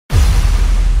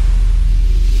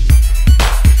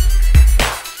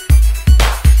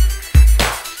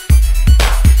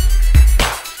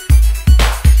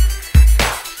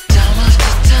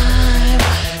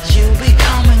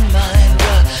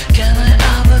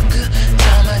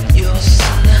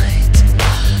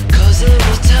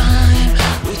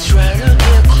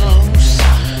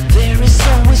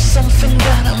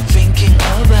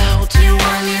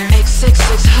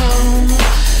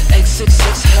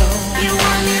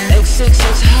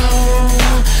XXXO,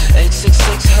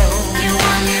 XXXO,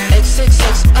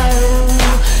 XXXO,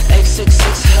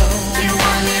 XXXO,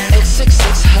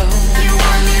 XXXO,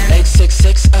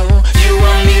 XXXO. You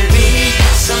want me be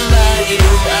somebody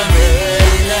who I'm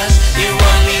really lost. You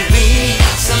want me be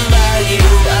somebody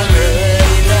who I'm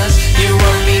really lost. You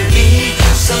want me be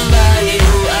somebody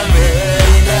who I'm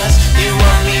really lost. You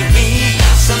want me be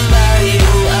somebody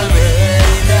who I'm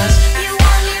really lost.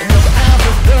 Look out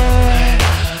the door,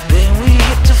 then we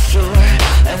hit the floor,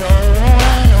 and all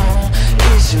I know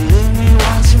is you leave me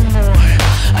wanting more.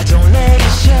 I don't let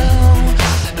it show,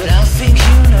 but I think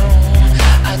you know.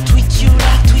 I tweet you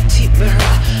like Tweety Bird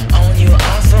on your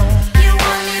iPhone.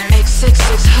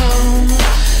 XXXO,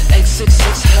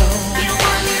 XXXO.